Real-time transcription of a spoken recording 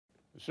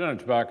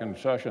Senate's back in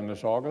session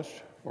this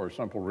August for a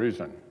simple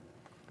reason.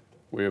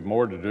 We have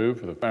more to do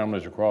for the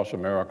families across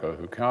America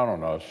who count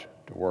on us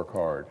to work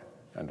hard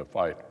and to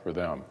fight for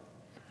them.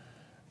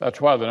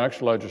 That's why the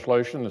next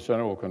legislation the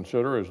Senate will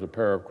consider is the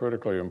pair of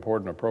critically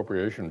important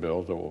appropriation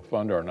bills that will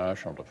fund our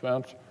national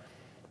defense,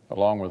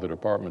 along with the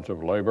Departments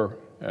of Labor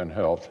and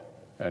Health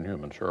and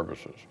Human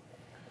Services.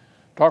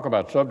 Talk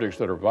about subjects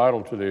that are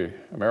vital to the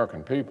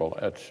American people.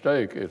 At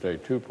stake is a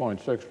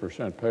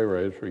 2.6% pay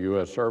raise for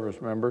U.S.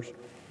 service members,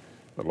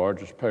 the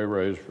largest pay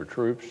raise for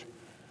troops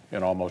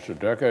in almost a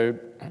decade,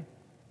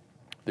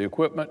 the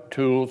equipment,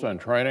 tools,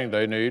 and training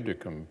they need to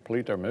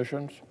complete their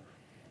missions,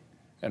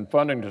 and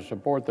funding to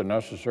support the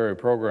necessary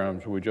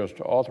programs we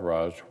just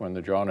authorized when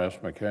the John S.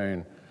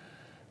 McCain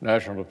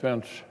National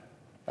Defense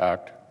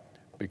Act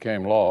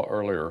became law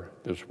earlier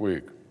this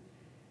week.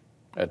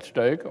 At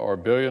stake are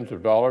billions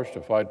of dollars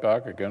to fight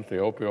back against the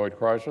opioid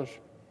crisis,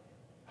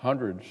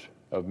 hundreds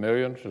of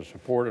millions to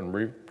support and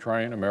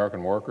retrain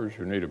American workers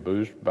who need a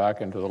boost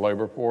back into the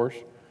labor force,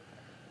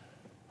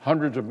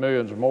 hundreds of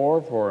millions more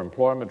for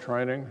employment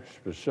training,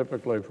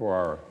 specifically for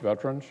our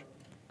veterans,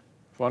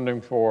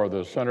 funding for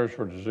the Centers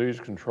for Disease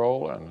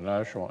Control and the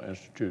National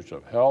Institutes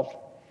of Health,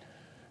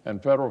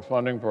 and federal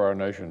funding for our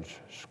nation's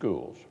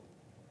schools.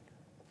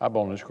 I've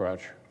only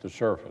scratched the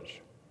surface.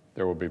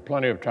 There will be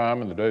plenty of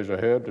time in the days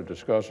ahead to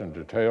discuss in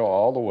detail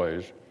all the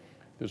ways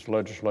this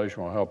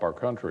legislation will help our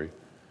country,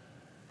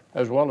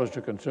 as well as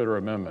to consider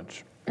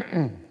amendments.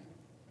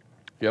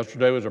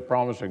 Yesterday was a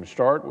promising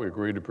start. We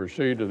agreed to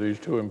proceed to these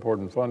two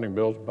important funding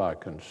bills by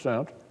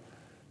consent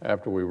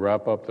after we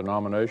wrap up the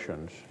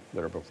nominations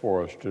that are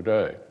before us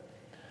today.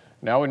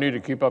 Now we need to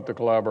keep up the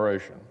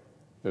collaboration.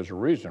 There's a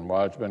reason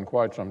why it's been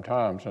quite some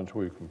time since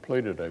we've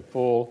completed a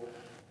full,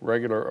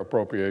 regular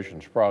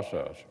appropriations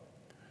process.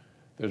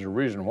 There's a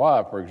reason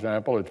why, for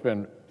example, it's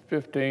been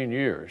 15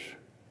 years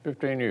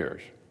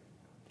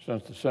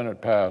since the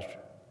Senate passed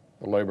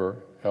the Labor,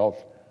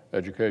 Health,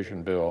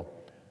 Education bill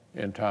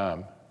in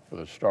time for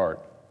the start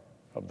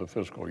of the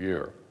fiscal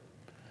year.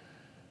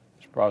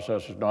 This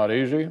process is not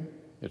easy.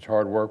 It's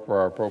hard work for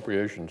our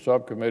appropriations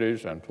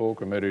subcommittees and full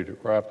committee to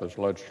craft this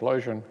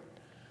legislation.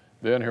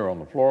 Then here on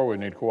the floor, we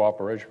need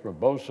cooperation from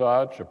both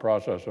sides to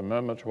process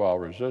amendments while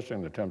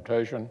resisting the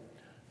temptation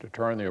to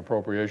turn the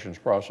appropriations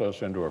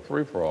process into a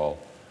free-for-all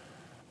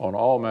on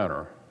all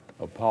manner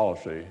of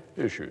policy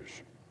issues.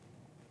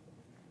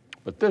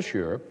 But this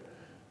year,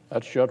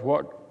 that's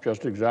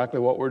just exactly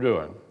what we're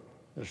doing.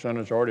 The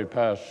Senate's already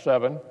passed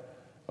 7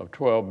 of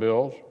 12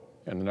 bills.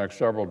 In the next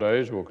several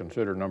days, we'll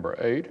consider number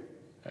 8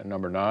 and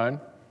number 9.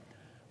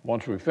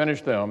 Once we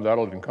finish them,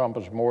 that'll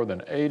encompass more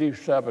than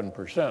 87%,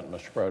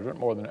 Mr. President,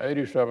 more than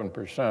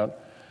 87%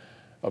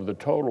 of the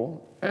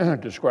total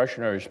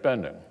discretionary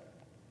spending.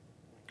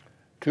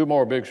 2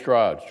 more big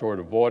strides toward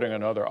avoiding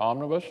another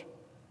omnibus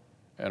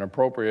and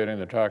appropriating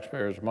the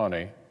taxpayers'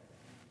 money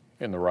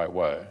in the right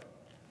way.